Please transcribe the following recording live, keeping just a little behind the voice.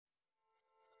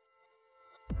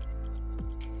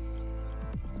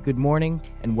Good morning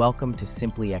and welcome to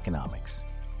Simply Economics.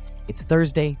 It's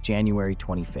Thursday, January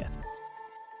 25th.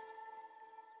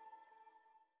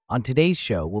 On today's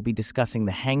show, we'll be discussing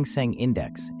the Hang Seng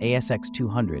Index, ASX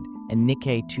 200, and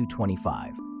Nikkei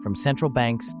 225, from central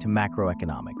banks to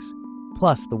macroeconomics.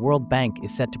 Plus, the World Bank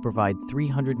is set to provide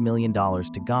 $300 million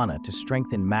to Ghana to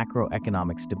strengthen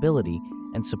macroeconomic stability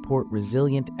and support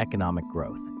resilient economic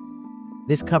growth.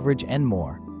 This coverage and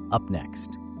more, up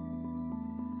next.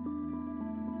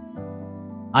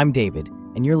 I'm David,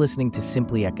 and you're listening to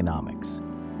Simply Economics.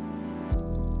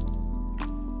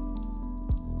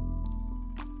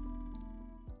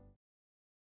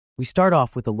 We start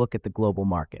off with a look at the global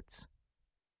markets.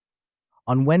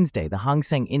 On Wednesday, the Hang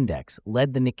Seng Index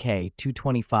led the Nikkei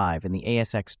 225 and the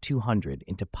ASX 200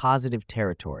 into positive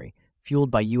territory,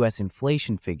 fueled by U.S.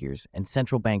 inflation figures and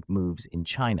central bank moves in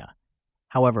China.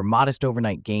 However, modest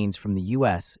overnight gains from the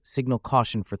U.S. signal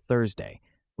caution for Thursday,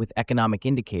 with economic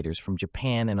indicators from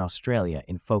Japan and Australia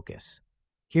in focus.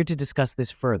 Here to discuss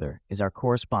this further is our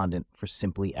correspondent for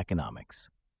Simply Economics.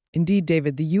 Indeed,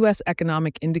 David, the U.S.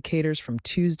 economic indicators from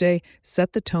Tuesday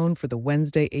set the tone for the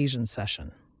Wednesday Asian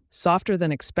session. Softer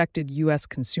than expected U.S.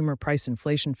 consumer price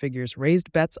inflation figures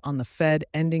raised bets on the Fed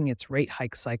ending its rate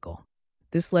hike cycle.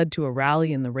 This led to a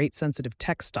rally in the rate-sensitive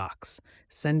tech stocks,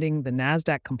 sending the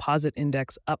Nasdaq Composite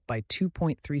Index up by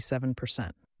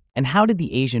 2.37%. And how did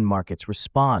the Asian markets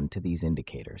respond to these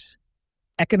indicators?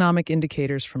 Economic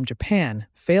indicators from Japan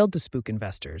failed to spook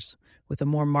investors, with a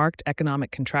more marked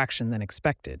economic contraction than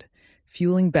expected,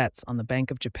 fueling bets on the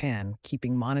Bank of Japan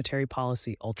keeping monetary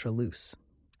policy ultra-loose.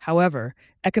 However,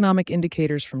 economic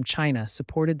indicators from China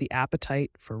supported the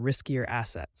appetite for riskier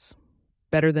assets.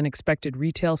 Better than expected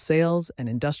retail sales and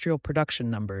industrial production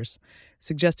numbers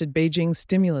suggested Beijing's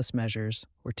stimulus measures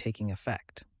were taking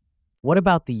effect. What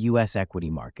about the U.S. equity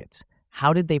markets?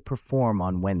 How did they perform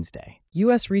on Wednesday?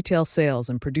 U.S. retail sales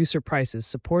and producer prices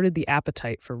supported the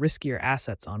appetite for riskier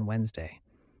assets on Wednesday.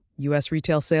 U.S.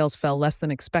 retail sales fell less than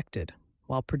expected,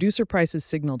 while producer prices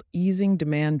signaled easing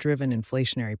demand-driven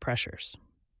inflationary pressures.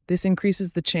 This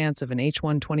increases the chance of an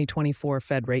H1 2024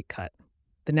 Fed rate cut.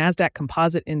 The Nasdaq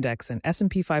Composite Index and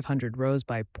S&P 500 rose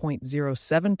by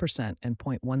 0.07% and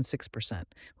 0.16%,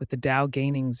 with the Dow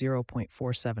gaining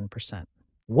 0.47%.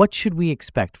 What should we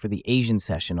expect for the Asian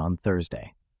session on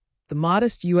Thursday? The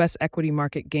modest U.S. equity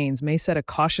market gains may set a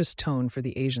cautious tone for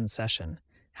the Asian session.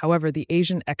 However, the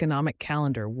Asian economic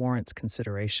calendar warrants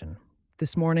consideration.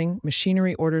 This morning,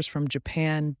 machinery orders from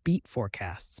Japan beat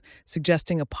forecasts,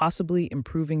 suggesting a possibly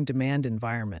improving demand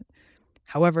environment.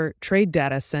 However, trade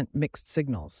data sent mixed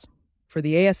signals. For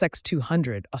the ASX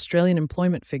 200, Australian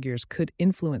employment figures could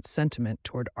influence sentiment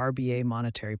toward RBA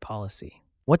monetary policy.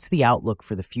 What's the outlook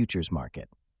for the futures market?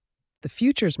 The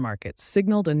futures market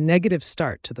signaled a negative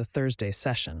start to the Thursday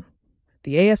session.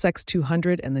 The ASX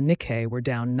 200 and the Nikkei were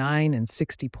down 9 and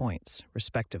 60 points,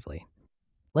 respectively.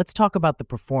 Let's talk about the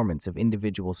performance of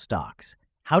individual stocks.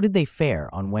 How did they fare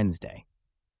on Wednesday?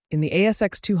 In the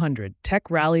ASX 200,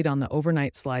 tech rallied on the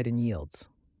overnight slide in yields.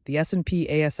 The S&P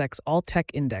ASX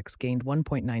All-Tech Index gained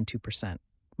 1.92%.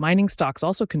 Mining stocks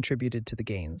also contributed to the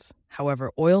gains.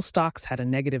 However, oil stocks had a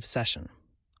negative session.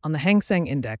 On the Hang Seng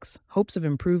Index, hopes of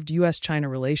improved U.S.-China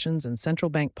relations and central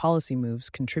bank policy moves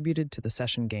contributed to the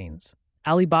session gains.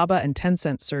 Alibaba and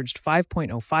Tencent surged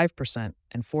 5.05%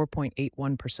 and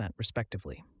 4.81%,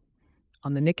 respectively.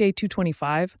 On the Nikkei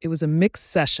 225, it was a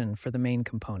mixed session for the main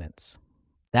components.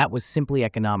 That was Simply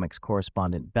Economics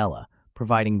correspondent Bella,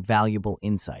 providing valuable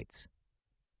insights.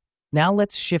 Now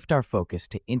let's shift our focus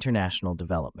to international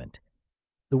development.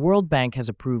 The World Bank has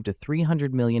approved a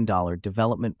 $300 million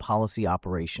development policy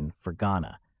operation for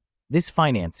Ghana. This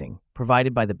financing,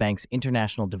 provided by the bank's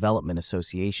International Development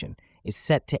Association, is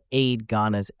set to aid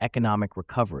Ghana's economic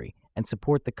recovery and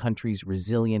support the country's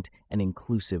resilient and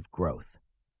inclusive growth.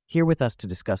 Here with us to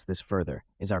discuss this further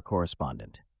is our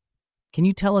correspondent. Can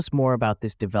you tell us more about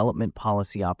this development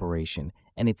policy operation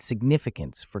and its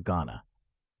significance for Ghana?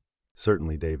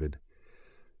 Certainly, David.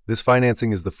 This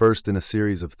financing is the first in a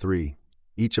series of three,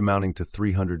 each amounting to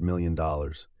 $300 million.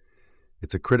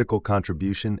 It's a critical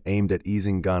contribution aimed at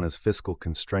easing Ghana's fiscal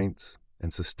constraints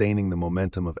and sustaining the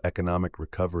momentum of economic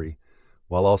recovery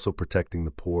while also protecting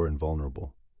the poor and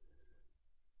vulnerable.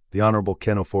 The Honorable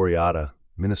Ken Ofori-Atta,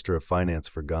 Minister of Finance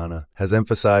for Ghana, has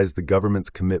emphasized the government's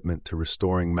commitment to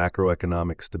restoring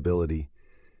macroeconomic stability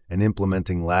and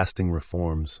implementing lasting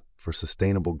reforms for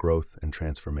sustainable growth and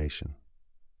transformation.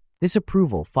 This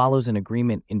approval follows an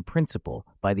agreement in principle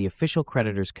by the Official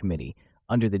Creditors Committee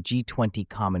under the G20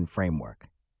 Common Framework.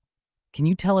 Can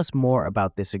you tell us more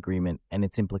about this agreement and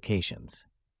its implications?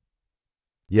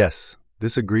 Yes,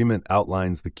 This agreement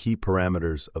outlines the key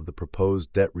parameters of the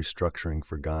proposed debt restructuring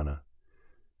for Ghana.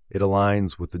 It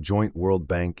aligns with the joint World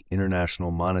Bank International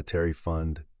Monetary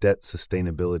Fund debt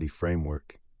sustainability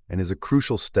framework and is a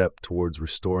crucial step towards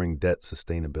restoring debt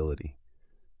sustainability.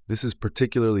 This is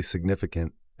particularly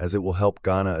significant as it will help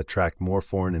Ghana attract more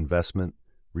foreign investment,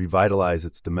 revitalize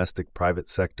its domestic private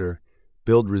sector,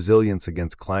 build resilience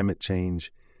against climate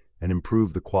change, and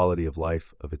improve the quality of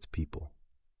life of its people.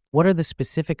 What are the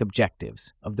specific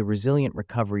objectives of the Resilient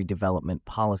Recovery Development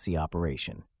Policy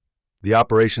Operation? The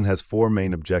operation has four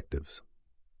main objectives.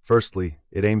 Firstly,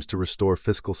 it aims to restore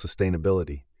fiscal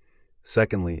sustainability.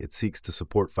 Secondly, it seeks to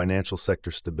support financial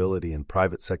sector stability and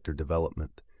private sector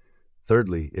development.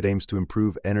 Thirdly, it aims to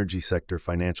improve energy sector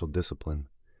financial discipline.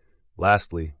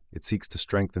 Lastly, it seeks to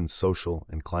strengthen social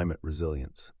and climate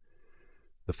resilience.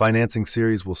 The financing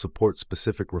series will support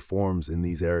specific reforms in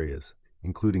these areas,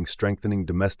 including strengthening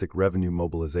domestic revenue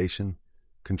mobilization,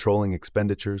 controlling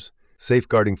expenditures,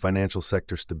 safeguarding financial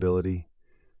sector stability,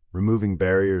 removing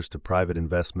barriers to private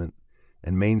investment,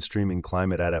 and mainstreaming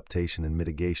climate adaptation and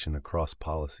mitigation across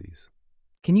policies.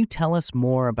 Can you tell us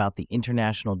more about the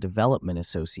International Development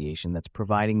Association that's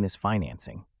providing this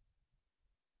financing?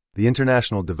 The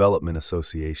International Development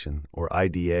Association, or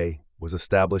IDA, was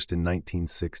established in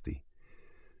 1960.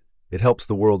 It helps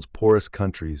the world's poorest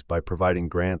countries by providing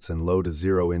grants and low to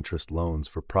zero interest loans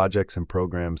for projects and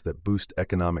programs that boost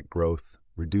economic growth,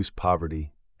 reduce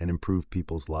poverty, and improve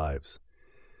people's lives.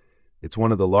 It's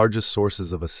one of the largest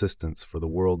sources of assistance for the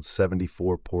world's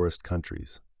 74 poorest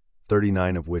countries,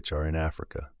 39 of which are in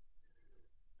Africa.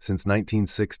 Since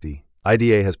 1960,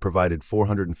 IDA has provided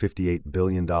 $458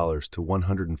 billion to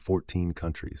 114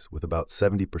 countries, with about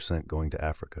 70% going to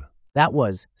Africa. That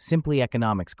was Simply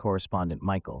Economics correspondent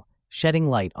Michael, shedding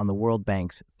light on the World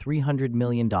Bank's $300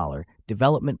 million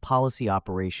development policy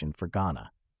operation for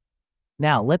Ghana.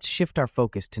 Now, let's shift our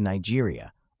focus to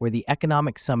Nigeria, where the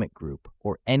Economic Summit Group,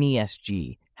 or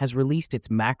NESG, has released its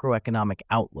macroeconomic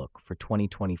outlook for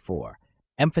 2024,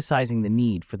 emphasizing the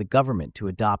need for the government to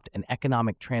adopt an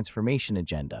economic transformation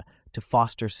agenda to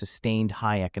foster sustained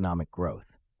high economic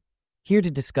growth. Here to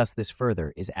discuss this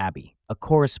further is Abby, a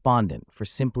correspondent for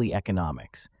Simply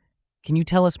Economics. Can you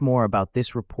tell us more about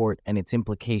this report and its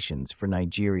implications for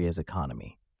Nigeria's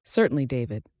economy? Certainly,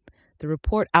 David. The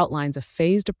report outlines a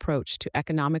phased approach to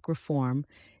economic reform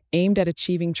aimed at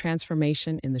achieving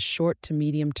transformation in the short to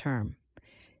medium term.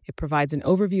 It provides an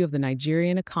overview of the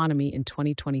Nigerian economy in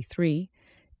 2023,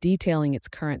 detailing its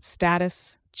current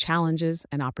status, challenges,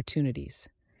 and opportunities.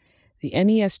 The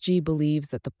NESG believes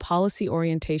that the policy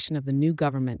orientation of the new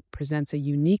government presents a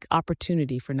unique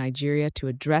opportunity for Nigeria to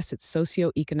address its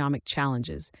socio-economic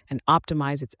challenges and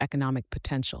optimize its economic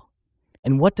potential.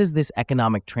 And what does this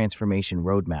economic transformation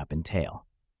roadmap entail?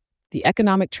 The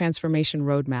Economic Transformation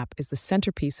Roadmap is the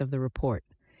centerpiece of the report.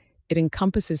 It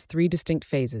encompasses three distinct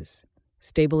phases: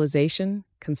 stabilization,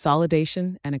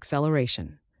 consolidation, and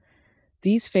acceleration.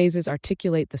 These phases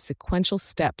articulate the sequential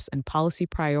steps and policy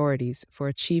priorities for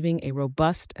achieving a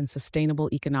robust and sustainable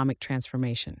economic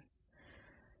transformation.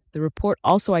 The report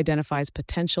also identifies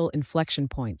potential inflection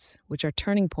points, which are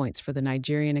turning points for the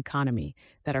Nigerian economy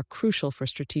that are crucial for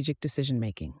strategic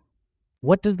decision-making.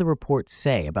 What does the report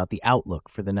say about the outlook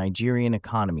for the Nigerian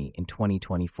economy in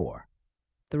 2024?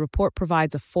 The report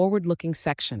provides a forward-looking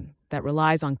section that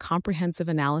relies on comprehensive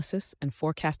analysis and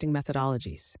forecasting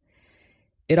methodologies.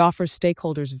 It offers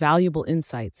stakeholders valuable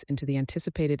insights into the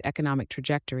anticipated economic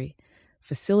trajectory,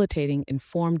 facilitating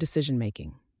informed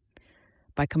decision-making.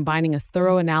 By combining a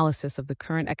thorough analysis of the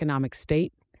current economic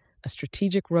state, a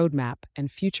strategic roadmap,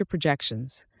 and future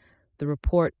projections, the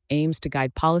report aims to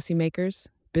guide policymakers,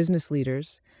 business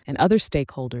leaders, and other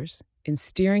stakeholders in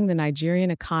steering the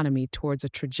Nigerian economy towards a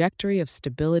trajectory of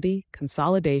stability,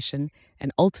 consolidation,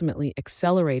 and ultimately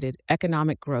accelerated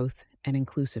economic growth and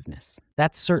inclusiveness.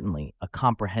 That's certainly a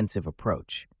comprehensive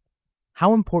approach.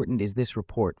 How important is this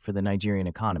report for the Nigerian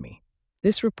economy?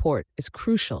 This report is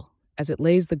crucial as it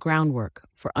lays the groundwork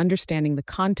for understanding the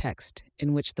context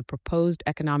in which the proposed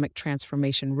economic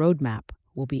transformation roadmap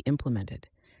will be implemented.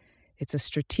 It's a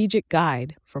strategic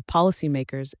guide for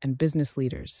policymakers and business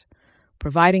leaders,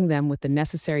 providing them with the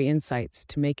necessary insights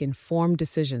to make informed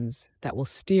decisions that will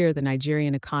steer the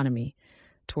Nigerian economy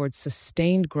towards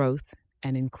sustained growth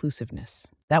and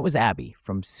inclusiveness. That was Abby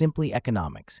from Simply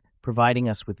Economics, providing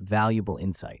us with valuable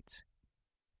insights.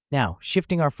 Now,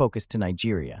 shifting our focus to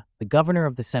Nigeria, the governor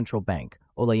of the central bank,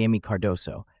 Olayemi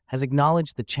Cardoso, has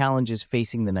acknowledged the challenges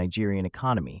facing the Nigerian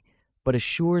economy, but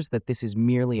assures that this is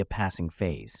merely a passing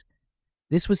phase.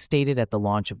 This was stated at the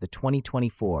launch of the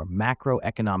 2024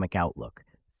 Macroeconomic Outlook,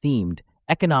 themed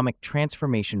Economic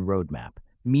Transformation Roadmap,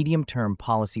 Medium-Term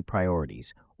Policy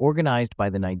Priorities, organized by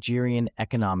the Nigerian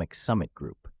Economic Summit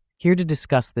Group. Here to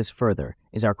discuss this further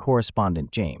is our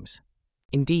correspondent, James.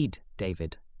 Indeed,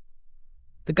 David.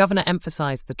 The governor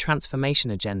emphasized the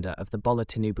transformation agenda of the Bola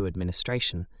Tinubu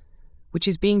administration, which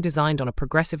is being designed on a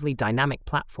progressively dynamic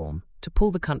platform to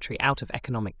pull the country out of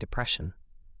economic depression.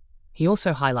 He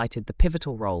also highlighted the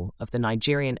pivotal role of the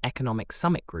Nigerian Economic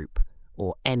Summit Group,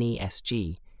 or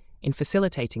NESG, in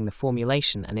facilitating the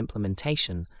formulation and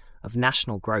implementation of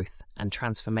national growth and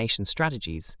transformation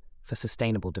strategies for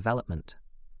sustainable development.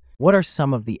 What are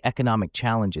some of the economic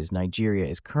challenges Nigeria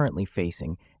is currently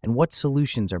facing, and what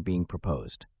solutions are being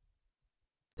proposed?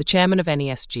 The chairman of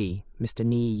NESG, Mr.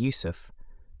 Niyi Yusuf,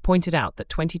 pointed out that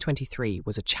 2023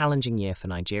 was a challenging year for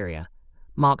Nigeria,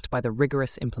 marked by the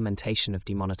rigorous implementation of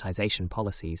demonetization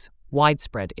policies,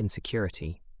 widespread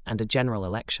insecurity, and a general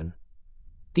election.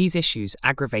 These issues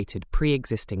aggravated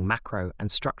pre-existing macro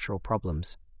and structural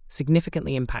problems,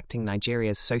 significantly impacting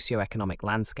Nigeria's socio-economic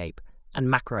landscape and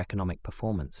macroeconomic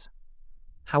performance.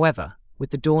 However, with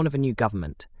the dawn of a new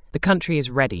government, the country is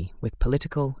ready with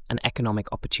political and economic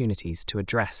opportunities to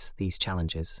address these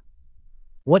challenges.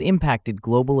 What impact did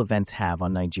global events have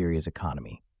on Nigeria's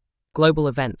economy? Global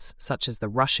events such as the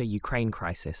Russia-Ukraine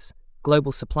crisis,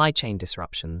 global supply chain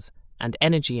disruptions, and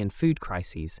energy and food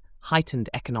crises heightened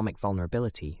economic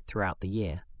vulnerability throughout the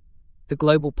year. The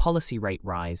global policy rate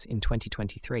rise in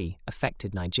 2023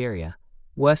 affected Nigeria,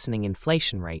 worsening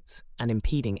inflation rates and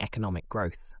impeding economic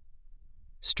growth.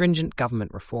 Stringent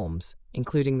government reforms,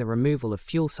 including the removal of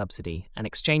fuel subsidy and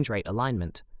exchange rate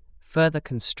alignment, further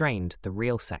constrained the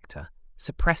real sector,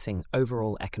 suppressing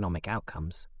overall economic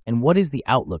outcomes. And what is the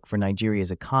outlook for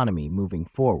Nigeria's economy moving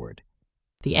forward?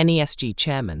 The NESG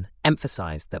chairman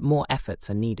emphasized that more efforts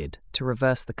are needed to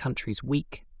reverse the country's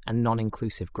weak and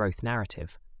non-inclusive growth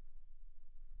narrative.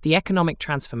 The Economic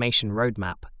Transformation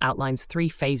Roadmap outlines 3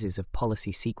 phases of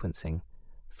policy sequencing,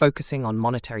 focusing on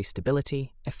monetary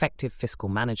stability, effective fiscal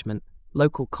management,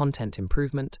 local content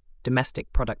improvement,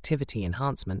 domestic productivity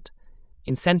enhancement,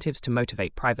 incentives to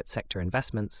motivate private sector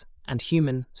investments, and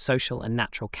human, social, and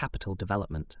natural capital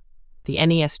development. The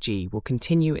NESG will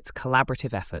continue its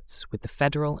collaborative efforts with the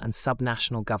federal and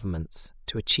subnational governments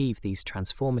to achieve these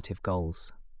transformative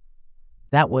goals.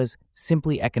 That was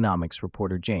Simply Economics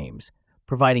reporter James,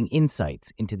 providing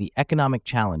insights into the economic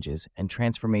challenges and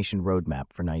transformation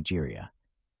roadmap for Nigeria.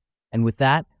 And with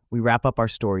that, we wrap up our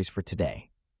stories for today.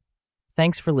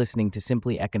 Thanks for listening to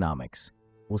Simply Economics.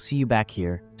 We'll see you back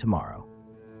here tomorrow.